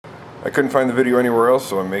I couldn't find the video anywhere else,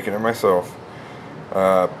 so I'm making it myself.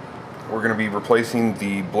 We're going to be replacing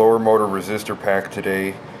the blower motor resistor pack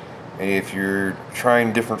today. If you're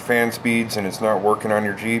trying different fan speeds and it's not working on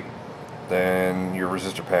your Jeep, then your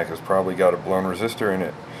resistor pack has probably got a blown resistor in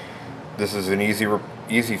it. This is an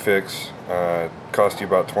easy fix. Costs you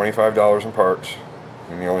about $25 in parts,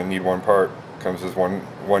 and you only need one part. Comes as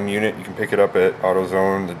one unit. You can pick it up at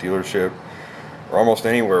AutoZone, the dealership, or almost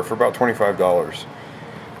anywhere for about $25.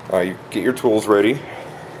 You get your tools ready.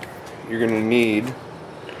 You're going to need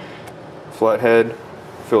a flathead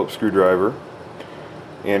Phillips screwdriver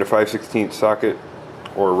and a 5/16 socket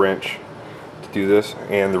or a wrench to do this,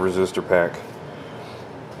 and the resistor pack.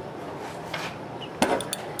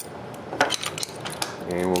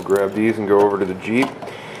 And we'll grab these and go over to the Jeep.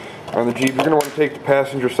 On the Jeep, you're going to want to take the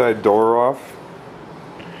passenger side door off,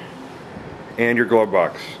 and your glove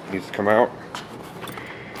box needs to come out.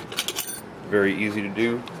 Very easy to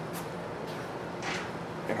do,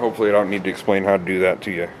 and hopefully I don't need to explain how to do that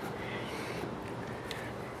to you.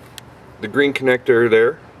 The green connector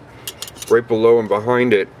there, right below and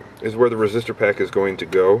behind it, is where the resistor pack is going to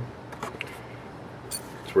go.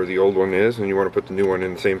 It's where the old one is, and you want to put the new one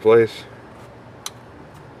in the same place.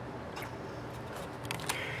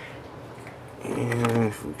 And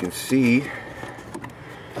if we can see, get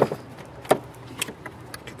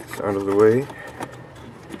this out of the way.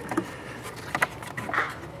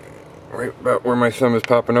 Right about where my thumb is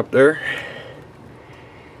popping up there.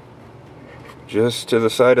 Just to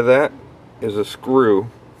the side of that is a screw.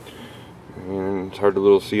 And it's hard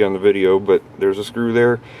to see on the video, but there's a screw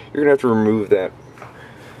there. You're going to have to remove that.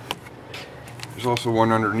 There's also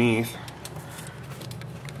one underneath.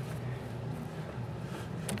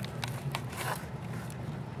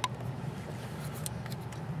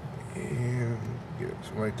 And get it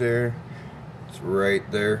right there. It's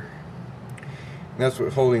right there. And that's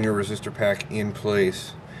what's holding your resistor pack in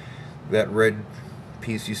place. That red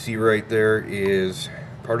piece you see right there is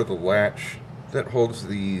part of the latch that holds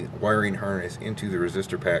the wiring harness into the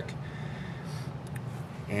resistor pack.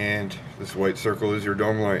 And this white circle is your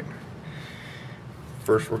dome light.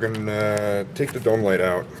 First we're going to take the dome light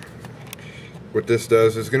out. What this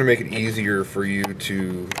does is going to make it easier for you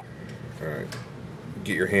to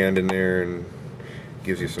get your hand in there, and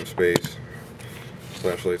gives you some space.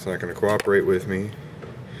 Flashlight's not going to cooperate with me.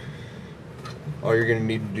 All you're going to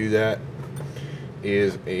need to do that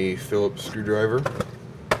is a Phillips screwdriver,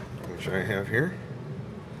 which I have here.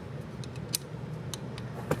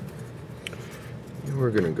 And we're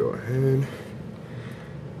going to go ahead,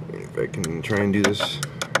 if I can try and do this.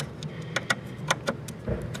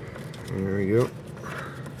 There we go.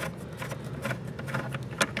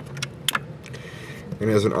 And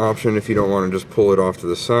as an option, if you don't want to just pull it off to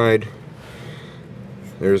the side,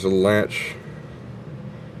 there's a latch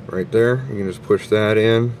right there. You can just push that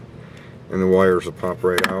in, and the wires will pop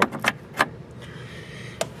right out.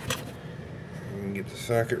 You can get the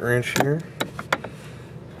socket wrench here.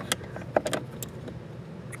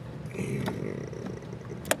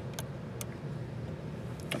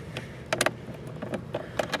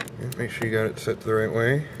 And make sure you got it set the right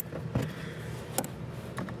way.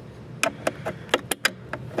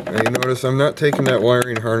 Now you notice I'm not taking that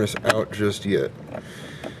wiring harness out just yet.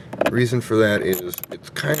 The reason for that is it's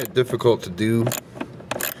kind of difficult to do.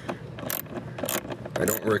 I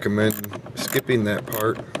don't recommend skipping that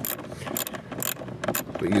part,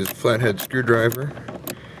 but use a flathead screwdriver,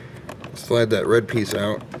 slide that red piece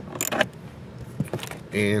out,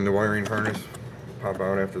 and the wiring harness will pop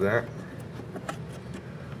out after that.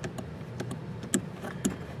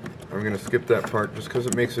 I'm going to skip that part just because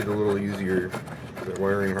it makes it a little easier. The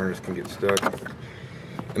wiring harness can get stuck,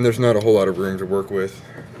 and there's not a whole lot of room to work with.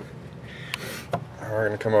 We're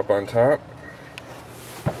going to come up on top.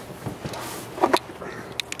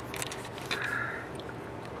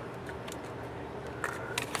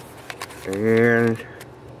 And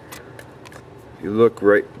if you look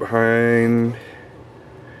right behind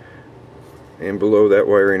and below that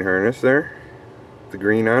wiring harness there, the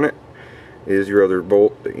green on it, is your other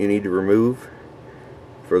bolt that you need to remove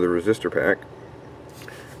for the resistor pack.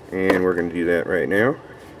 And we're going to do that right now.